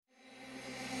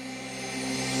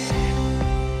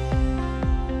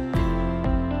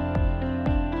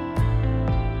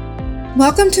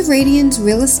Welcome to Radian's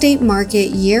Real Estate Market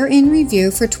Year in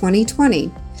Review for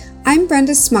 2020. I'm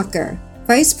Brenda Smucker,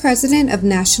 Vice President of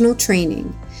National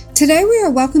Training. Today we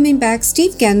are welcoming back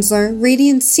Steve Gensler,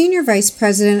 Radian's Senior Vice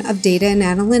President of Data and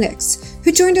Analytics,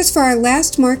 who joined us for our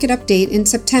last market update in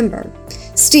September.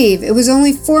 Steve, it was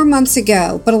only 4 months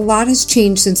ago, but a lot has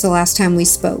changed since the last time we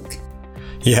spoke.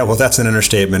 Yeah, well, that's an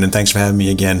understatement, and thanks for having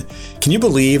me again. Can you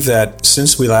believe that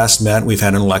since we last met, we've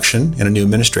had an election and a new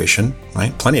administration,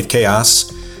 right? Plenty of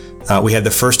chaos. We had the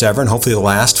first ever and hopefully the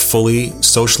last fully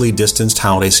socially distanced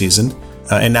holiday season,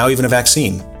 and now even a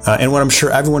vaccine. And what I'm sure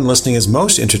everyone listening is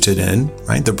most interested in,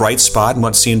 right, the bright spot in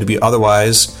what seemed to be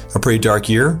otherwise a pretty dark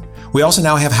year. We also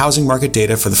now have housing market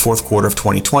data for the fourth quarter of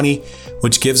 2020,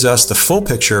 which gives us the full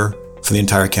picture for the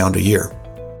entire calendar year.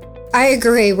 I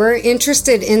agree. We're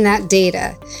interested in that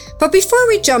data. But before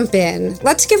we jump in,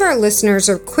 let's give our listeners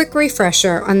a quick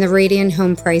refresher on the Radian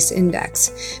Home Price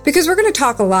Index, because we're going to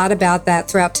talk a lot about that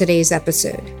throughout today's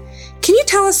episode. Can you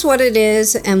tell us what it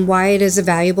is and why it is a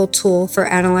valuable tool for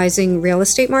analyzing real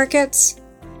estate markets?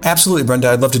 Absolutely, Brenda.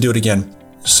 I'd love to do it again.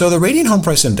 So the Radian Home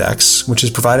Price Index, which is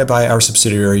provided by our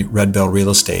subsidiary Red Bell Real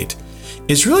Estate,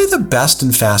 is really the best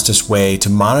and fastest way to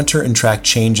monitor and track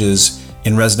changes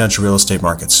in residential real estate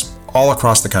markets all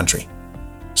across the country.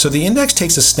 So the index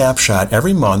takes a snapshot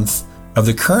every month of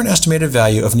the current estimated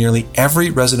value of nearly every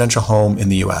residential home in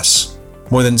the U.S.,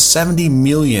 more than 70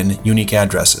 million unique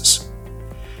addresses.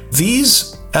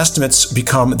 These estimates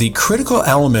become the critical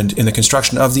element in the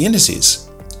construction of the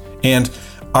indices. And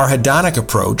our hedonic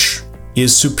approach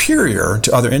is superior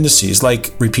to other indices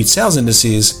like repeat sales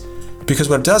indices because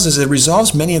what it does is it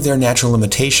resolves many of their natural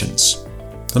limitations.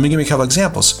 Let me give you a couple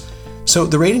examples. So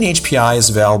the Radian HPI is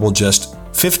available just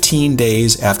 15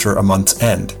 days after a month's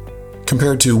end.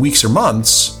 Compared to weeks or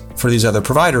months for these other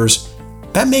providers,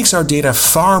 that makes our data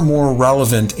far more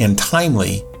relevant and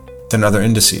timely than other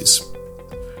indices.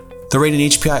 The Radian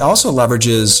HPI also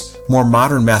leverages more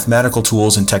modern mathematical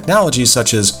tools and technologies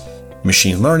such as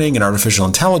machine learning and artificial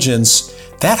intelligence.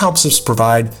 That helps us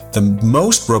provide the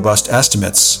most robust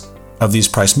estimates of these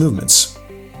price movements.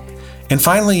 And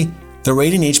finally, the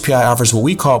Radian HPI offers what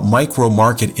we call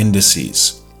micro-market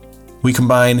indices. We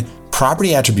combine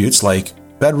property attributes like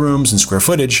bedrooms and square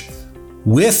footage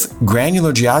with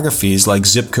granular geographies like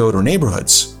zip code or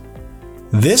neighborhoods.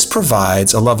 This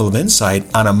provides a level of insight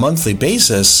on a monthly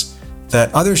basis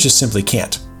that others just simply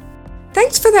can't.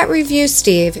 Thanks for that review,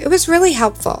 Steve. It was really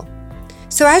helpful.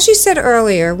 So as you said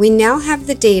earlier, we now have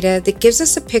the data that gives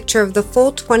us a picture of the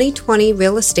full 2020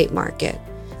 real estate market.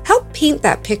 Help paint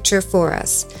that picture for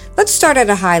us. Let's start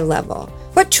at a high level.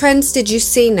 What trends did you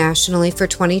see nationally for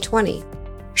 2020?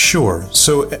 Sure.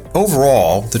 So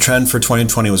overall, the trend for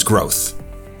 2020 was growth.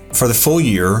 For the full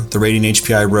year, the Radian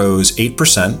HPI rose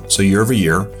 8%, so year over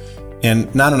year.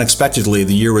 And not unexpectedly,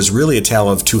 the year was really a tale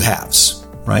of two halves,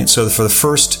 right? So for the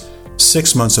first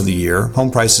 6 months of the year, home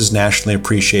prices nationally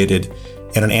appreciated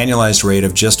at an annualized rate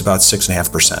of just about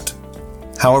 6.5%.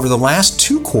 However, the last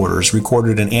 2 quarters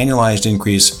recorded an annualized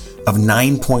increase of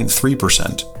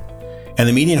 9.3%, and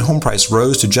the median home price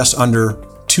rose to just under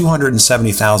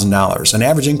 $270,000, an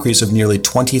average increase of nearly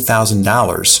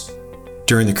 $20,000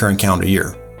 during the current calendar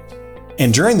year.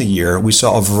 And during the year, we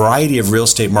saw a variety of real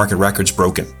estate market records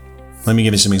broken. Let me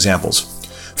give you some examples.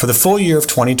 For the full year of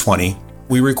 2020,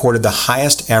 we recorded the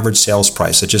highest average sales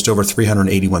price at just over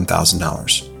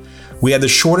 $381,000. We had the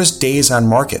shortest days on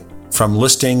market from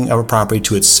listing of a property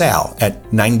to its sale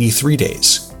at 93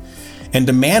 days. And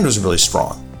demand was really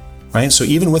strong, right? So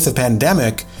even with the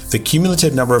pandemic, the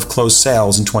cumulative number of closed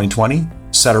sales in 2020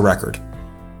 set a record.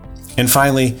 And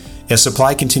finally, as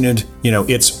supply continued,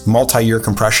 its multi-year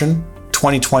compression,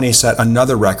 2020 set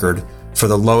another record for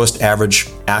the lowest average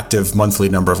active monthly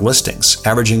number of listings,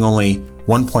 averaging only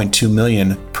 1.2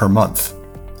 million per month.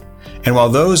 And while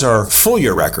those are full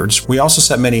year records, we also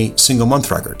set many single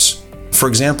month records. For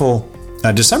example,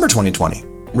 December 2020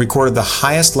 recorded the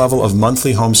highest level of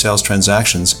monthly home sales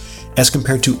transactions as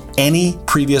compared to any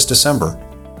previous December,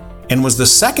 and was the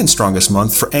second strongest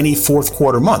month for any fourth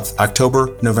quarter month,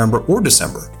 October, November, or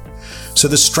December. So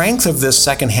the strength of this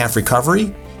second half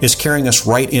recovery is carrying us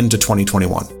right into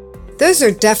 2021. Those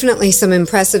are definitely some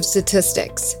impressive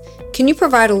statistics. Can you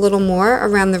provide a little more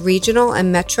around the regional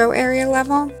and metro area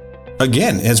level?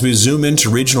 Again, as we zoom into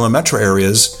regional and metro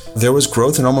areas, there was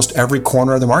growth in almost every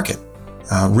corner of the market.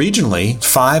 Regionally,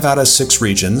 5 out of 6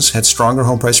 regions had stronger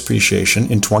home price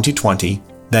appreciation in 2020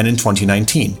 than in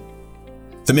 2019.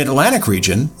 The Mid-Atlantic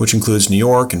region, which includes New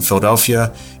York and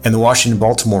Philadelphia and the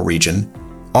Washington-Baltimore region,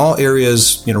 all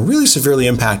areas, really severely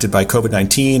impacted by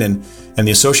COVID-19 and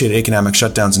the associated economic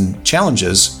shutdowns and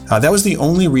challenges, that was the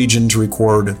only region to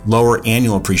record lower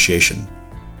annual appreciation.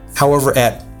 However,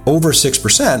 at over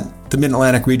 6%, the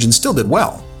Mid-Atlantic region still did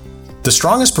well. The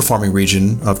strongest performing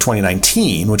region of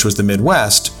 2019, which was the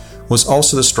Midwest, was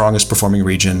also the strongest performing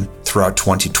region throughout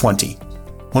 2020.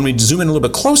 When we zoom in a little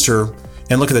bit closer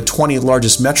and look at the 20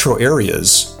 largest metro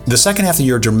areas, the second half of the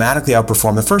year dramatically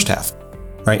outperformed the first half.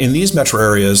 Right? In these metro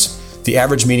areas, the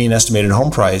average median estimated home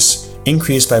price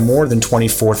increased by more than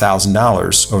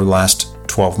 $24,000 over the last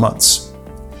 12 months.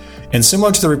 And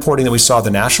similar to the reporting that we saw at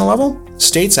the national level,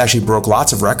 states actually broke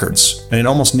lots of records in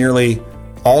almost nearly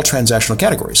all transactional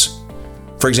categories.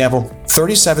 For example,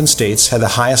 37 states had the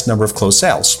highest number of closed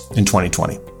sales in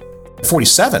 2020.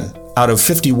 47 out of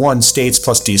 51 states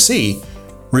plus DC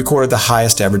recorded the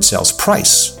highest average sales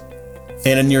price.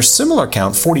 And a near similar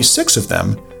count, 46 of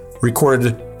them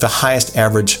recorded the highest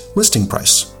average listing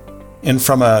price. And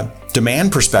from a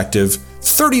demand perspective,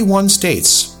 31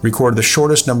 states recorded the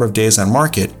shortest number of days on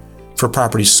market for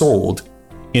properties sold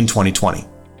in 2020.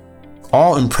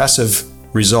 All impressive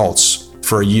results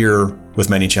for a year with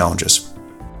many challenges.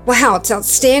 Wow, it's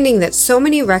outstanding that so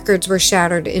many records were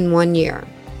shattered in one year.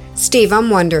 Steve,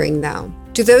 I'm wondering though,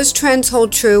 do those trends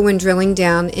hold true when drilling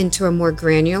down into a more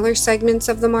granular segments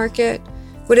of the market?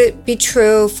 Would it be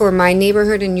true for my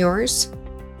neighborhood and yours?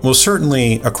 Well,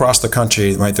 certainly across the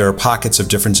country, right, there are pockets of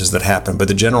differences that happen, but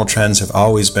the general trends have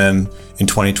always been in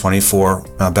 2020 for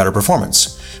better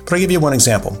performance. But I'll give you one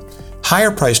example. Higher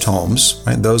priced homes,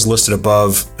 right, those listed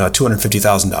above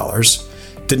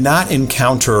 $250,000, did not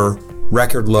encounter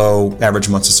record low average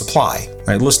months of supply,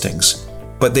 right, listings,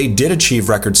 but they did achieve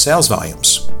record sales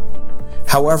volumes.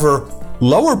 However,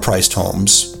 lower priced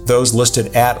homes, those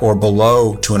listed at or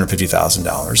below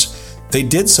 $250,000, they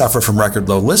did suffer from record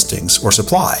low listings or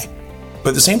supply. But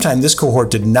at the same time, this cohort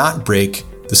did not break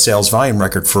the sales volume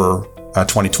record for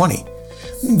 2020.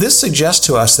 This suggests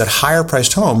to us that higher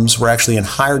priced homes were actually in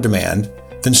higher demand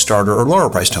than starter or lower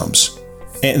priced homes.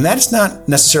 And that's not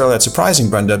necessarily that surprising,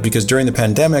 Brenda, because during the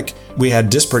pandemic, we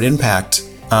had disparate impact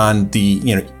on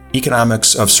the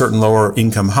economics of certain lower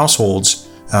income households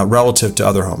relative to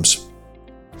other homes.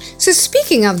 So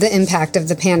speaking of the impact of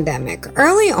the pandemic,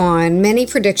 early on, many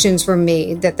predictions were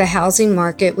made that the housing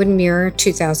market would mirror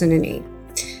 2008.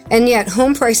 And yet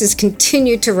home prices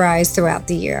continued to rise throughout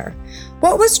the year.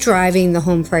 What was driving the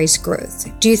home price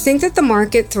growth? Do you think that the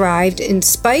market thrived in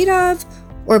spite of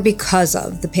or because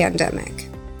of the pandemic?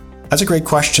 That's a great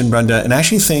question, Brenda, and I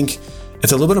actually think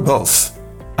it's a little bit of both.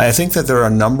 I think that there are a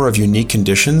number of unique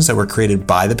conditions that were created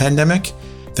by the pandemic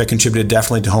that contributed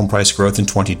definitely to home price growth in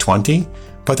 2020,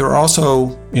 but there were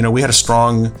also, we had a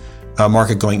strong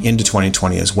market going into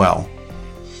 2020 as well.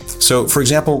 So, for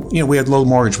example, we had low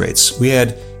mortgage rates. We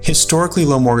had historically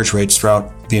low mortgage rates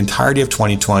throughout the entirety of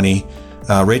 2020,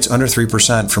 rates under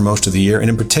 3% for most of the year, and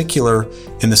in particular,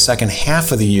 in the second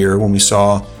half of the year when we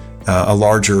saw a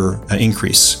larger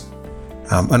increase.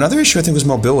 Another issue, I think, was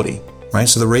mobility, right?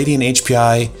 So the Radian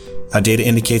HPI data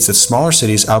indicates that smaller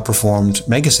cities outperformed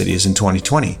megacities in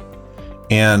 2020.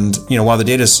 And, while the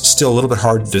data is still a little bit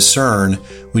hard to discern,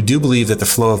 we do believe that the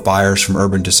flow of buyers from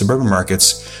urban to suburban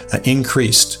markets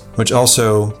increased, which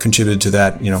also contributed to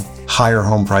that, higher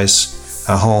home price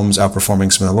homes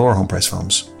outperforming some of the lower home price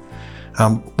homes.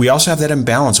 We also have that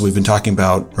imbalance that we've been talking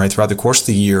about, right, throughout the course of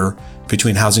the year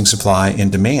between housing supply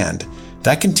and demand.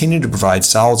 That continued to provide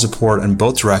solid support in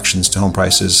both directions to home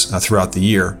prices throughout the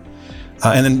year.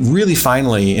 And then really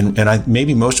finally, and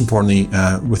maybe most importantly,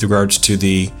 with regards to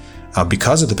the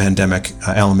because of the pandemic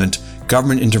element,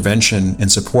 government intervention and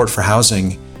support for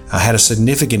housing had a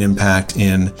significant impact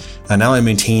in not only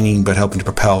maintaining but helping to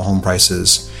propel home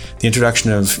prices. The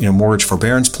introduction of mortgage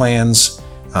forbearance plans,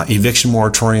 eviction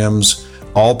moratoriums,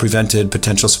 all prevented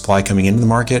potential supply coming into the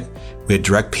market. We had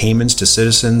direct payments to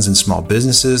citizens and small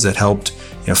businesses that helped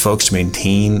folks to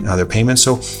maintain their payments.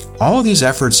 So all of these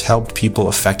efforts helped people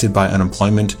affected by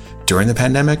unemployment during the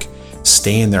pandemic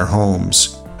stay in their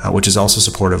homes, which is also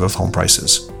supportive of home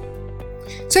prices.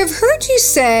 So I've heard you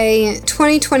say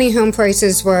 2020 home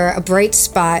prices were a bright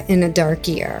spot in a dark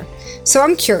year. So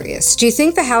I'm curious, do you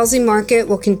think the housing market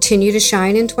will continue to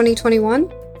shine in 2021?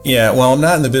 Yeah, well, I'm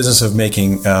not in the business of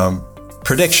making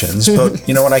predictions, but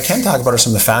what I can talk about are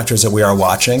some of the factors that we are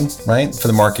watching, right, for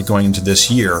the market going into this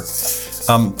year.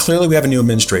 Clearly, we have a new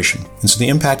administration, and so the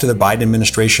impact of the Biden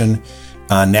administration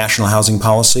on national housing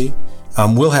policy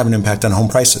will have an impact on home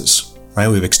prices, right?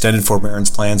 We've extended forbearance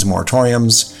plans and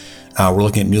moratoriums. We're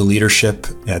looking at new leadership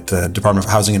at the Department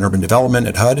of Housing and Urban Development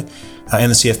at HUD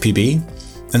and the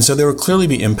CFPB. And so there will clearly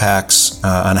be impacts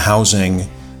on housing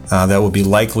that will be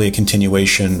likely a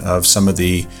continuation of some of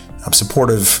the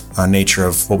supportive nature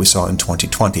of what we saw in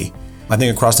 2020. I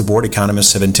think across the board,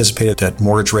 economists have anticipated that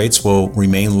mortgage rates will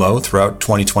remain low throughout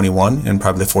 2021 and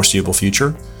probably the foreseeable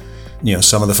future.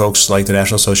 Some of the folks like the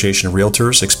National Association of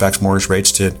Realtors expects mortgage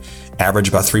rates to average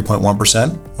about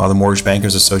 3.1%, while the Mortgage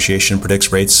Bankers Association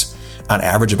predicts rates on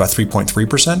average about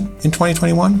 3.3% in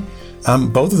 2021.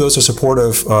 Both of those are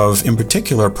supportive of, in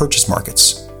particular, purchase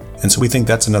markets. And so we think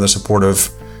that's another supportive,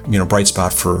 bright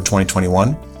spot for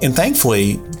 2021. And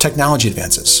thankfully, technology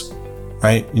advances,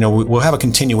 right? We'll have a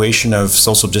continuation of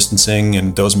social distancing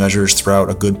and those measures throughout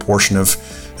a good portion of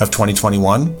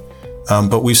 2021.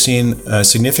 But we've seen a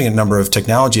significant number of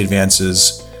technology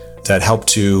advances that help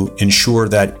to ensure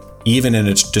that even in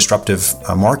a disruptive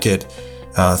market,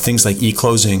 things like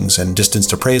e-closings and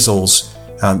distanced appraisals,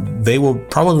 they will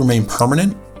probably remain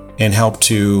permanent and help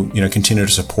to continue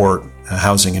to support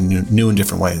housing in new and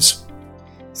different ways.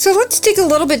 So let's dig a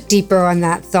little bit deeper on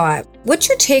that thought. What's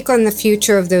your take on the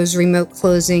future of those remote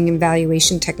closing and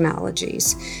valuation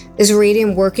technologies? Is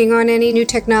Radian working on any new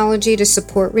technology to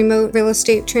support remote real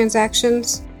estate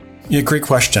transactions? Yeah, great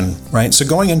question, right? So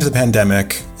going into the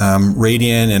pandemic,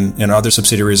 Radian and other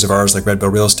subsidiaries of ours like Red Bill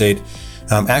Real Estate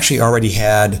actually already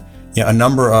had a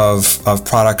number of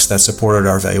products that supported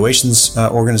our valuations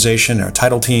organization, our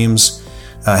title teams,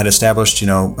 had established,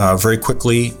 very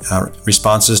quickly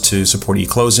responses to support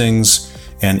e-closings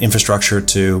and infrastructure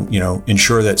to,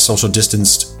 ensure that social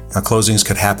distanced closings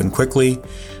could happen quickly.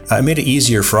 It made it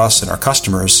easier for us and our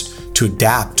customers to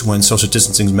adapt when social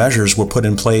distancing measures were put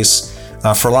in place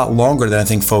for a lot longer than I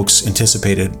think folks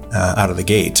anticipated out of the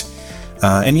gate.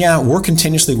 We're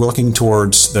continuously looking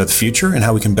towards the future and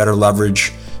how we can better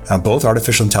leverage both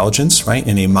artificial intelligence, right,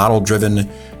 in a model-driven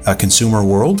consumer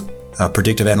world,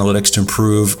 predictive analytics to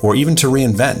improve or even to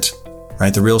reinvent,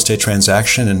 right, the real estate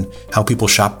transaction and how people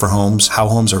shop for homes, how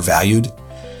homes are valued.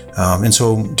 And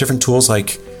so different tools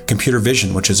like computer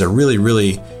vision, which is a really,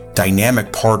 really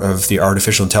dynamic part of the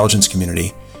artificial intelligence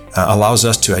community, allows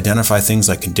us to identify things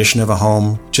like condition of a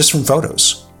home just from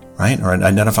photos, right? Or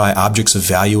identify objects of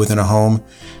value within a home,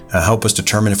 help us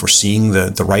determine if we're seeing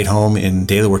the right home in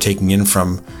data we're taking in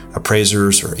from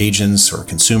appraisers or agents or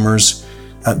consumers.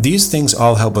 These things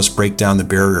all help us break down the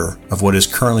barrier of what is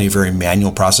currently very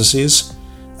manual processes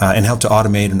and help to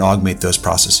automate and augment those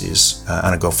processes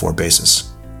on a go-forward basis.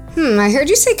 I heard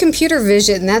you say computer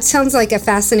vision. That sounds like a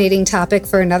fascinating topic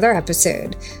for another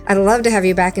episode. I'd love to have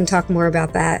you back and talk more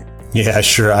about that. Yeah,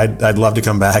 sure. I'd love to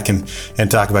come back and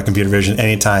talk about computer vision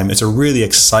anytime. It's a really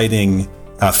exciting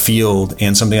field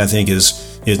and something I think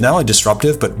is not only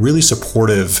disruptive, but really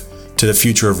supportive to the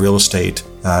future of real estate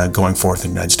going forth in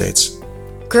the United States.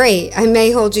 Great. I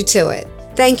may hold you to it.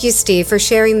 Thank you, Steve, for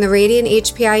sharing the Radian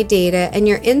HPI data and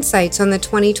your insights on the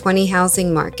 2020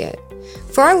 housing market.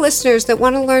 For our listeners that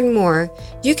want to learn more,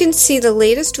 you can see the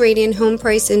latest Radian Home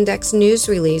Price Index news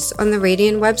release on the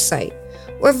Radian website,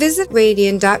 or visit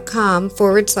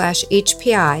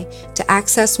radian.com/HPI to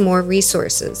access more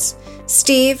resources.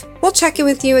 Steve, we'll check in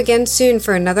with you again soon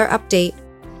for another update.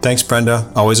 Thanks,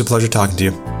 Brenda. Always a pleasure talking to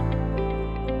you.